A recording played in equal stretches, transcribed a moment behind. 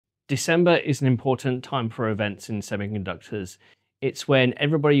December is an important time for events in semiconductors. It's when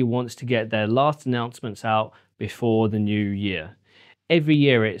everybody wants to get their last announcements out before the new year. Every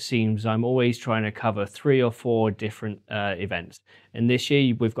year, it seems, I'm always trying to cover 3 or 4 different events. And this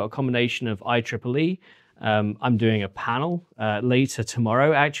year, we've got a combination of IEEE. I'm doing a panel later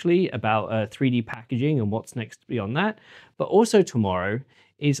tomorrow, actually, about 3D packaging and what's next beyond that. But also tomorrow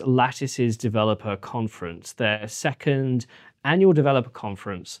is Lattice's developer conference, their second annual developer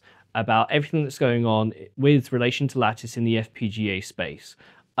conference about everything that's going on with relation to Lattice in the FPGA space.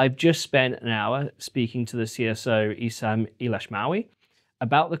 I've just spent an hour speaking to the CSO, Issam Ilashmawi,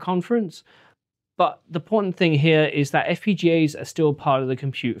 about the conference. But the important thing here is that FPGAs are still part of the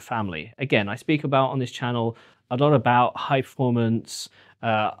compute family. Again, I speak about on this channel a lot about high performance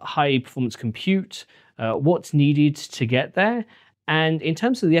compute, what's needed to get there. And in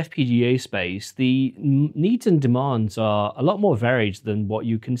terms of the FPGA space, the needs and demands are a lot more varied than what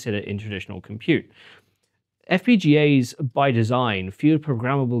you consider in traditional compute. FPGAs, by design, field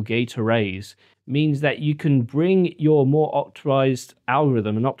programmable gate arrays, means that you can bring your more optimized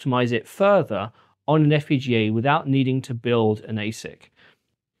algorithm and optimize it further on an FPGA without needing to build an ASIC.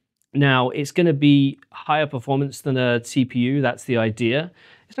 Now, it's going to be higher performance than a CPU, that's the idea.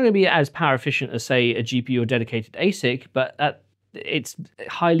 It's not going to be as power efficient as, say, a GPU or dedicated ASIC, but it's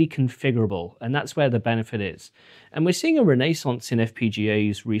highly configurable, and that's where the benefit is. And we're seeing a renaissance in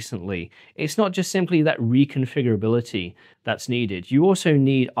FPGAs recently. It's not just simply that reconfigurability that's needed. You also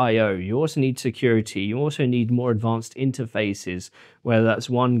need I/O, you also need security, you also need more advanced interfaces, whether that's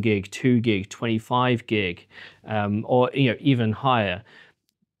 1 gig, 2 gig, 25 gig, or even higher.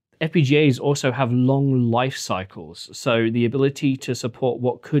 FPGAs also have long life cycles, so the ability to support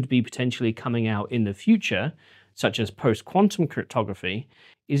what could be potentially coming out in the future, such as post-quantum cryptography,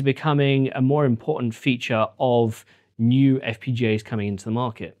 is becoming a more important feature of new FPGAs coming into the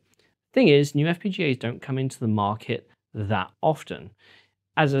market. Thing is, new FPGAs don't come into the market that often.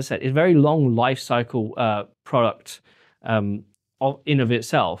 As I said, it's a very long life cycle product in of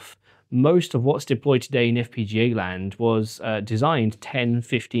itself. Most of what's deployed today in FPGA land was designed 10,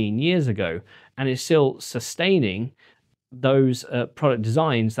 15 years ago, and is still sustaining those product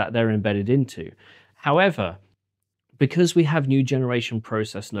designs that they're embedded into. However, because we have new generation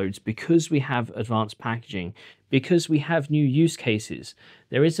process nodes, because we have advanced packaging, because we have new use cases,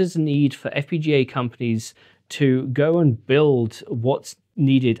 there is a need for FPGA companies to go and build what's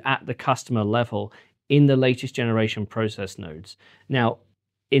needed at the customer level in the latest generation process nodes. Now,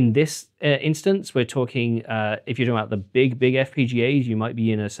 in this instance, we're talking, if you're talking about the big FPGAs, you might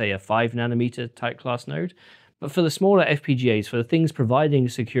be in say a 5 nanometer type class node. But for the smaller FPGAs, for the things providing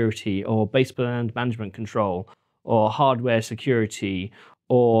security or baseband management control, or hardware security,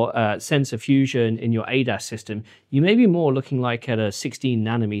 or sensor fusion in your ADAS system, you may be more looking like at a 16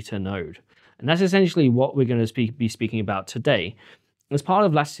 nanometer node. And that's essentially what we're going to be speaking about today. As part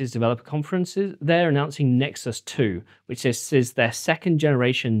of Lattice's developer conferences, they're announcing Nexus 2, which is their second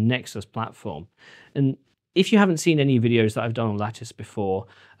generation Nexus platform. And if you haven't seen any videos that I've done on Lattice before,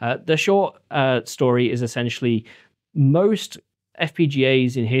 the short story is essentially most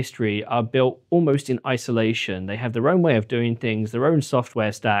FPGAs in history are built almost in isolation. They have their own way of doing things, their own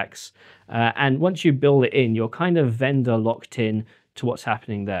software stacks, and once you build it in, you're kind of vendor locked in to what's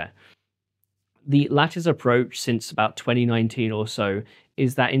happening there. The Lattice approach since about 2019 or so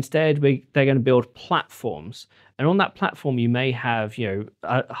is that instead they're going to build platforms, and on that platform you may have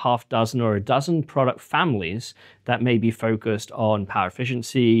a half dozen or a dozen product families that may be focused on power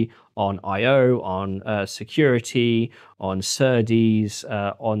efficiency, on I/O, on security, on SerDes,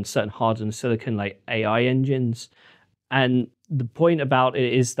 on certain hardened silicon like AI engines. And the point about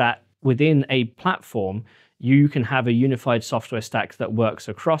it is that within a platform, you can have a unified software stack that works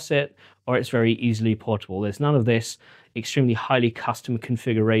across it, or it's very easily portable. There's none of this extremely highly custom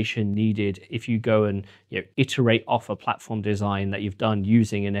configuration needed if you go and iterate off a platform design that you've done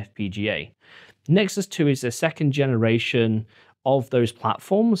using an FPGA. Nexus 2 is the second generation of those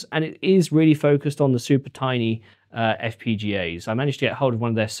platforms, and it is really focused on the super tiny FPGAs. I managed to get hold of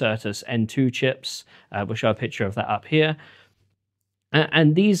one of their Certus N2 chips. We'll show a picture of that up here.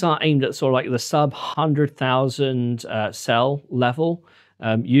 And these are aimed at sort of like the sub 100,000 cell level,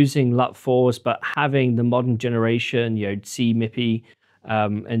 using LUT4s, but having the modern generation, CMIPI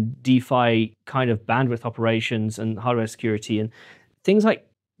and DeFi kind of bandwidth operations and hardware security, and things like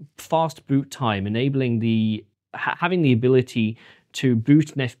fast boot time, enabling having the ability to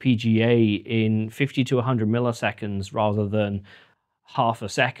boot an FPGA in 50 to 100 milliseconds rather than half a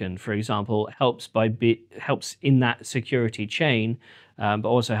second, for example, helps in that security chain, but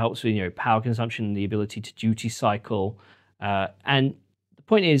also helps with power consumption and the ability to duty cycle. And The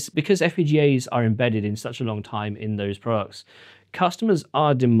point is, because FPGAs are embedded in such a long time in those products, customers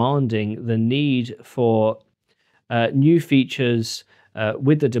are demanding the need for new features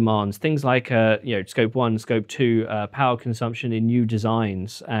with the demands, things like scope 1, scope 2 power consumption in new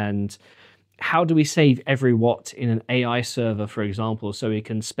designs, and how do we save every watt in an AI server, for example, so we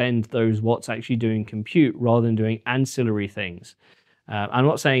can spend those watts actually doing compute rather than doing ancillary things. I'm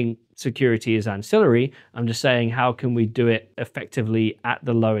not saying security is ancillary. I'm just saying how can we do it effectively at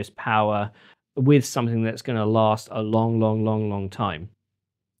the lowest power with something that's going to last a long, long, long, long time.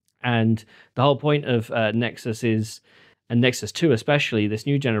 And the whole point of Nexus is, and Nexus 2 especially, this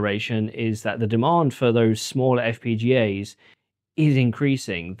new generation, is that the demand for those smaller FPGAs is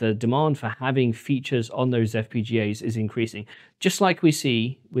increasing. The demand for having features on those FPGAs is increasing. Just like we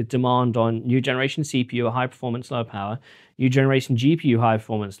see with demand on new generation CPU at high performance, low power, new generation GPU high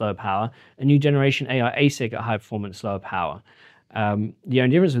performance, low power, and new generation AI ASIC at high performance, low power. The only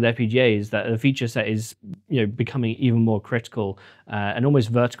difference with FPGA is that the feature set is becoming even more critical and almost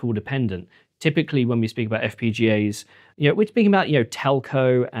vertical dependent. Typically, when we speak about FPGAs, we're speaking about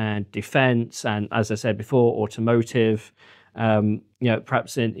telco and defense, and as I said before, automotive.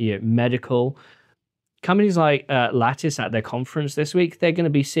 Perhaps in medical. Companies like Lattice at their conference this week, they're going to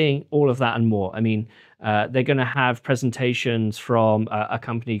be seeing all of that and more. I mean, they're going to have presentations from a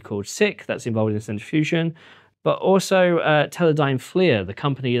company called SICK that's involved in centrifusion, but also Teledyne FLIR, the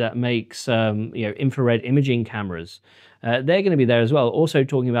company that makes infrared imaging cameras. They're going to be there as well, also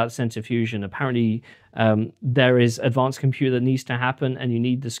talking about centrifusion. Apparently, there is advanced compute that needs to happen, and you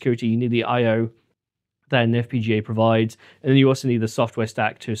need the security, you need the I/O that an FPGA provides, and then you also need the software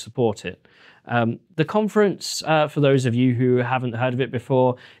stack to support it. The conference, for those of you who haven't heard of it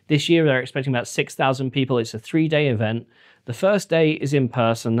before, this year they're expecting about 6,000 people. It's a 3-day event. The first day is in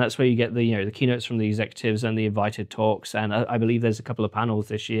person. That's where you get the keynotes from the executives and the invited talks, and I believe there's a couple of panels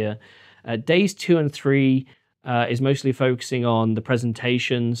this year. Days 2 and 3 is mostly focusing on the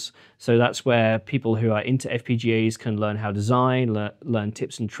presentations. So that's where people who are into FPGAs can learn how to design, learn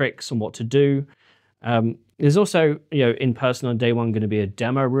tips and tricks on what to do. There's also, in person on day 1 going to be a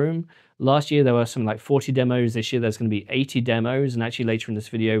demo room. Last year there were something like 40 demos. This year there's going to be 80 demos, and actually later in this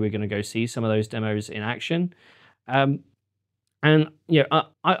video we're going to go see some of those demos in action. I've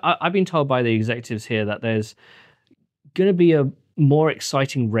been told by the executives here that there's going to be a more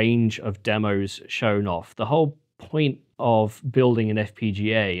exciting range of demos shown off. The whole point of building an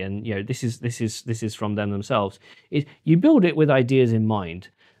FPGA, and this is from them themselves, is you build it with ideas in mind.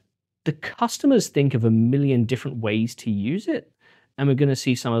 The customers think of a million different ways to use it, and we're going to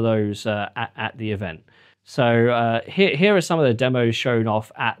see some of those at the event. So here are some of the demos shown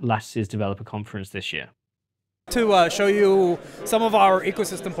off at Lattice's developer conference this year. To show you some of our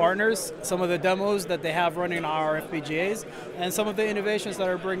ecosystem partners, some of the demos that they have running our FPGAs, and some of the innovations that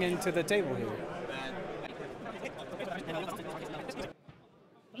are bringing to the table here.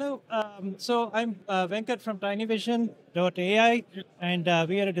 Hello, so I'm Venkat from Tinyvision.ai, and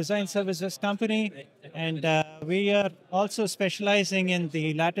we are a design services company, and we are also specializing in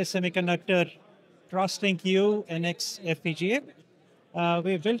the Lattice Semiconductor Crosslink U NX FPGA.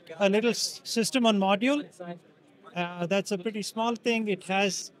 We built a little system on module. That's a pretty small thing. It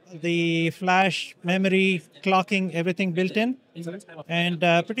has the flash, memory, clocking, everything built in, and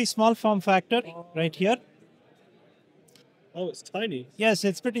pretty small form factor right here. Oh, it's tiny. Yes,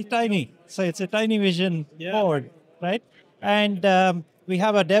 it's pretty tiny. So it's a Tinyvision board, right? And we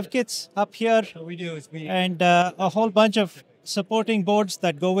have our dev kits up here, and a whole bunch of supporting boards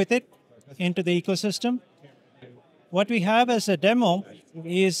that go with it into the ecosystem. What we have as a demo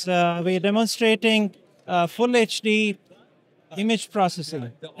is we're demonstrating full HD image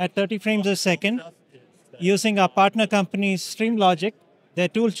processing at 30 frames a second using our partner company's StreamLogic, their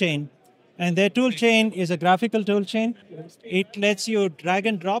tool chain. And their tool chain is a graphical tool chain. It lets you drag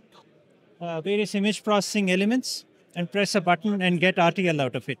and drop various image processing elements and press a button and get RTL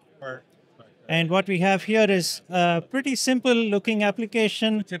out of it. And what we have here is a pretty simple looking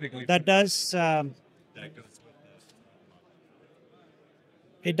application that does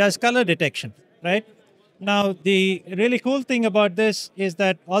it does color detection, right? Now, the really cool thing about this is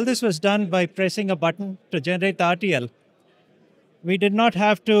that all this was done by pressing a button to generate the RTL. We did not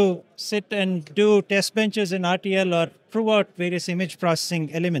have to sit and do test benches in RTL or prove out various image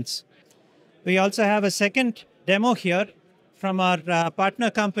processing elements. We also have a second demo here from our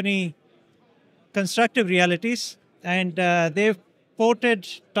partner company, Constructive Realities, and they've ported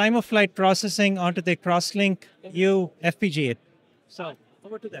time-of-flight processing onto the Crosslink U FPGA. So,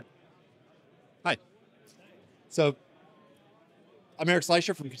 over to them. Hi. So, I'm Eric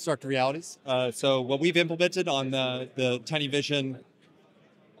Slicer from Constructive Realities. So what we've implemented on the Tinyvision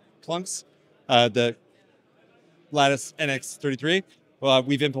clunks. The Lattice NX33,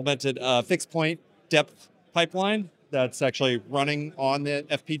 we've implemented a fixed point depth pipeline that's actually running on the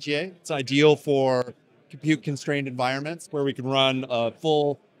FPGA. It's ideal for compute constrained environments where we can run a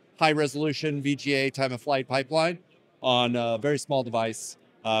full high resolution VGA time of flight pipeline on a very small device,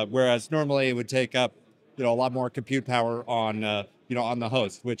 whereas normally it would take up a lot more compute power on on the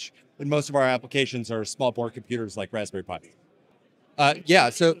host, which in most of our applications are small board computers like Raspberry Pi.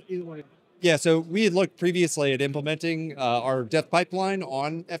 So we had looked previously at implementing our depth pipeline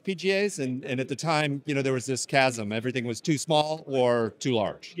on FPGAs, and at the time, there was this chasm. Everything was too small or too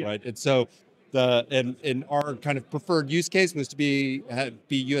large, right? And so and our kind of preferred use case was to be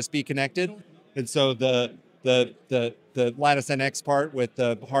USB connected, and so the Lattice NX part with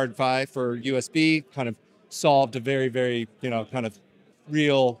the hard PHY for USB kind of solved a very, very kind of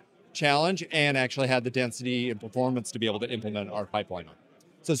real challenge, and actually had the density and performance to be able to implement our pipeline on.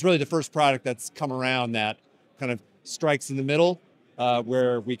 So it's really the first product that's come around that kind of strikes in the middle,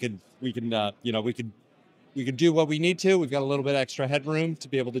 where we can do what we need to. We've got a little bit extra headroom to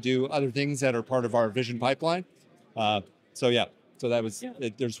be able to do other things that are part of our vision pipeline. So that was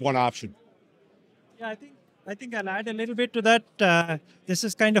there's one option. Yeah, I think I'll add a little bit to that. This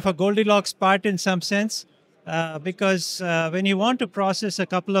is kind of a Goldilocks part in some sense, because when you want to process a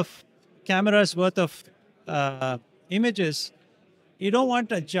couple of cameras worth of images, you don't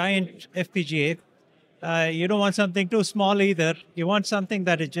want a giant FPGA. You don't want something too small either. You want something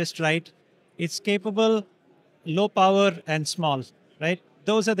that is just right. It's capable, low power, and small, right?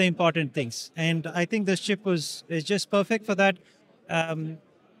 Those are the important things. And I think this chip is just perfect for that.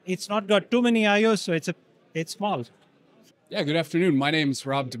 It's not got too many IOs, so it's small. Yeah, good afternoon. My name's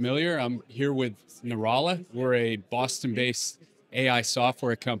Rob DeMillier. I'm here with Neurala. We're a Boston-based AI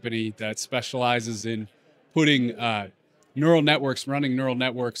software company that specializes in putting running neural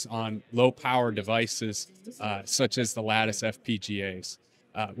networks on low-power devices, such as the Lattice FPGAs.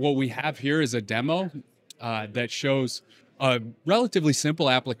 What we have here is a demo that shows a relatively simple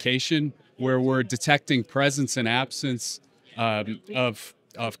application where we're detecting presence and absence of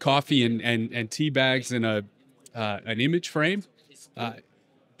coffee and tea bags in an image frame.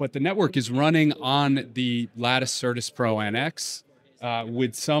 But the network is running on the Lattice Certus Pro NX,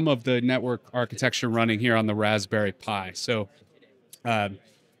 with some of the network architecture running here on the Raspberry Pi. So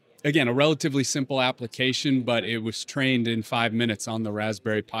again, a relatively simple application, but it was trained in 5 minutes on the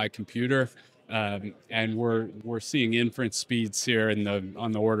Raspberry Pi computer. And we're seeing inference speeds here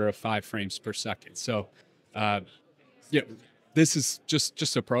on the order of 5 frames per second. So this is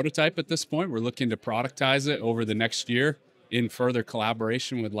just a prototype at this point. We're looking to productize it over the next year in further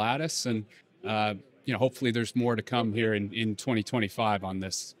collaboration with Lattice, and hopefully there's more to come here in 2025 on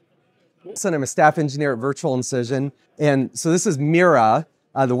this. So I'm a staff engineer at Virtual Incision, and so this is Mira,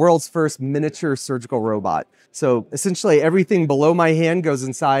 the world's first miniature surgical robot. So essentially everything below my hand goes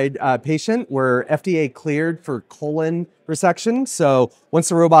inside a patient. We're FDA cleared for colon resection. So once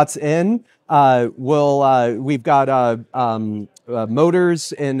the robot's in, we've got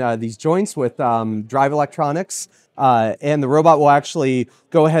motors in these joints with drive electronics. And the robot will actually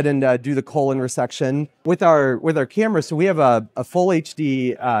go ahead and do the colon resection with our camera. So we have a full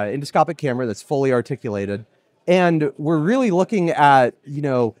HD endoscopic camera that's fully articulated, and we're really looking at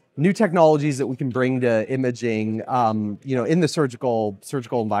new technologies that we can bring to imaging in the surgical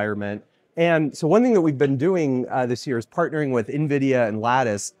environment. And so one thing that we've been doing this year is partnering with NVIDIA and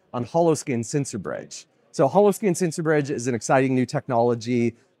Lattice on Holoscan Sensor Bridge. So Holoscan Sensor Bridge is an exciting new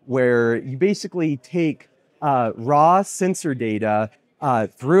technology where you basically take raw sensor data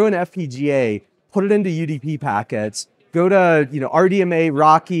through an FPGA, put it into UDP packets, go to RDMA,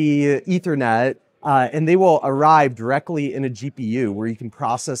 RoCE, Ethernet, and they will arrive directly in a GPU where you can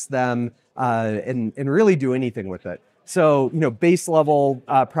process them and really do anything with it. So base level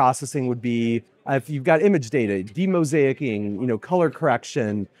processing would be if you've got image data, demosaicing, color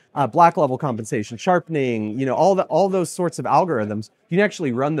correction, black level compensation, sharpening, all those sorts of algorithms. You can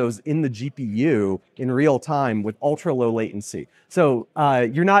actually run those in the GPU in real time with ultra low latency. So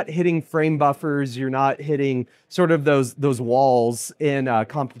you're not hitting frame buffers, you're not hitting sort of those walls in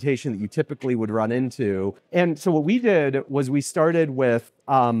computation that you typically would run into. And so what we did was we started with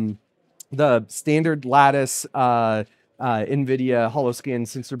the standard Lattice NVIDIA Holoscan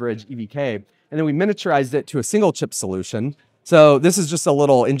Sensor Bridge EVK, and then we miniaturized it to a single chip solution. So this is just a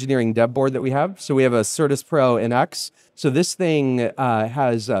little engineering dev board that we have. So we have a Certus Pro NX. So this thing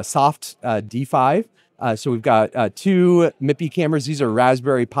has soft D5. So we've got 2 MIPI cameras. These are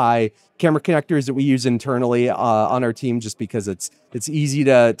Raspberry Pi camera connectors that we use internally on our team just because it's easy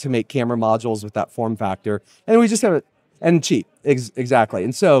to make camera modules with that form factor. And we just have and cheap, exactly.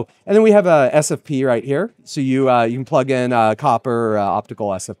 And then we have a SFP right here. So you can plug in copper optical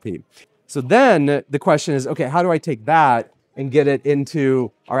SFP. So then the question is, okay, how do I take that and get it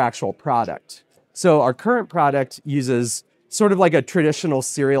into our actual product? So our current product uses sort of like a traditional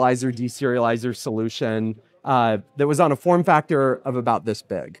serializer, deserializer solution that was on a form factor of about this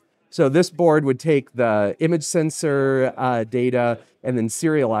big. So this board would take the image sensor data and then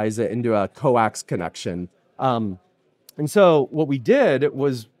serialize it into a coax connection. And so what we did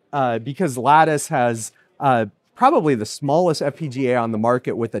was, because Lattice has probably the smallest FPGA on the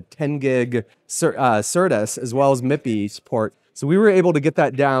market with a 10 gig Certus as well as MIPI support, so we were able to get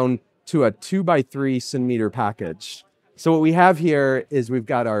that down to a 2x3 centimeter package. So what we have here is we've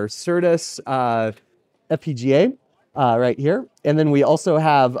got our Certus FPGA right here, and then we also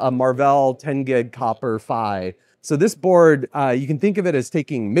have a Marvell 10 gig copper PHY. So this board, you can think of it as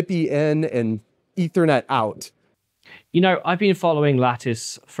taking MIPI in and Ethernet out. You know, I've been following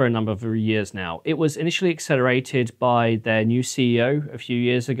Lattice for a number of years now. It was initially accelerated by their new CEO a few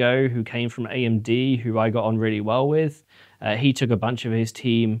years ago, who came from AMD, who I got on really well with. He took a bunch of his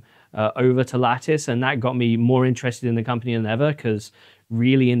team over to Lattice, and that got me more interested in the company than ever, because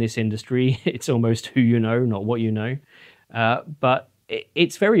really in this industry, it's almost who you know, not what you know. But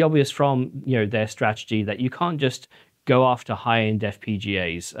it's very obvious from their strategy that you can't just go after high-end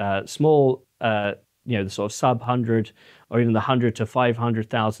FPGAs. Small, the sort of sub 100 or even the 100 to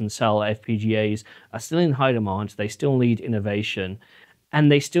 500,000 cell FPGAs are still in high demand. They still need innovation,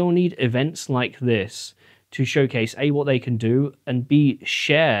 and they still need events like this to showcase A, what they can do, and B,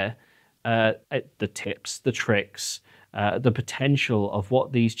 share the tips, the tricks, the potential of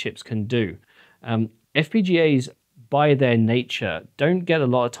what these chips can do. FPGAs, by their nature, don't get a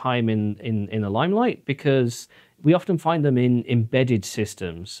lot of time in the limelight because we often find them in embedded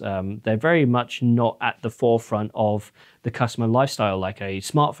systems. They're very much not at the forefront of the customer lifestyle like a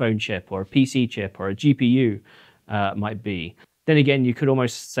smartphone chip or a PC chip or a GPU might be. Then again, you could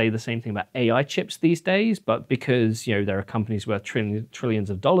almost say the same thing about AI chips these days, but because there are companies worth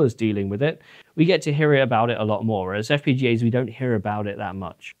trillions of dollars dealing with it, we get to hear about it a lot more. Whereas FPGAs, we don't hear about it that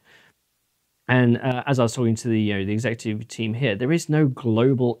much. And as I was talking to the executive team here, there is no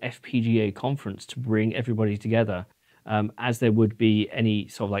global FPGA conference to bring everybody together, as there would be any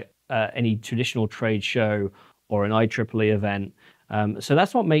sort of like any traditional trade show or an IEEE event. So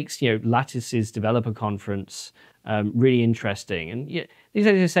that's what makes Lattice's developer conference really interesting. And the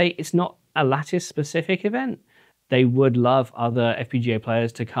executives say it's not a Lattice specific event. They would love other FPGA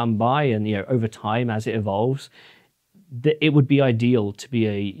players to come by, and over time as it evolves, it would be ideal to be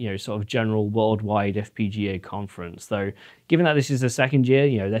a sort of general worldwide FPGA conference. Though, given that this is the second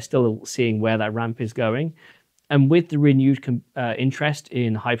year, they're still seeing where that ramp is going, and with the renewed interest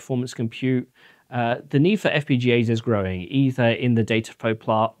in high performance compute, the need for FPGAs is growing, either in the data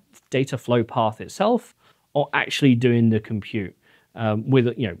flow path itself, or actually doing the compute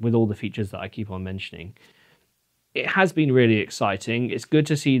with all the features that I keep on mentioning. It has been really exciting. It's good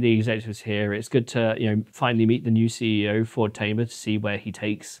to see the executives here. It's good to finally meet the new CEO, Ford Tamer, to see where he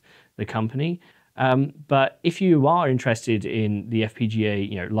takes the company. But if you are interested in the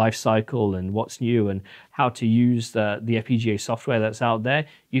FPGA life cycle and what's new and how to use the FPGA software that's out there,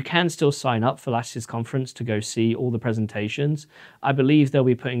 you can still sign up for Lattice's conference to go see all the presentations. I believe they'll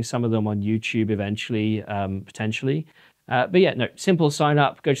be putting some of them on YouTube eventually, potentially. But yeah, no, simple sign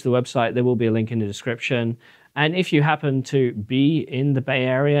up, go to the website. There will be a link in the description. And if you happen to be in the Bay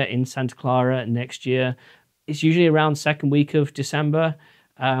Area, in Santa Clara next year, it's usually around second week of December,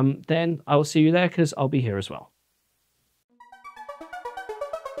 then I will see you there because I'll be here as well.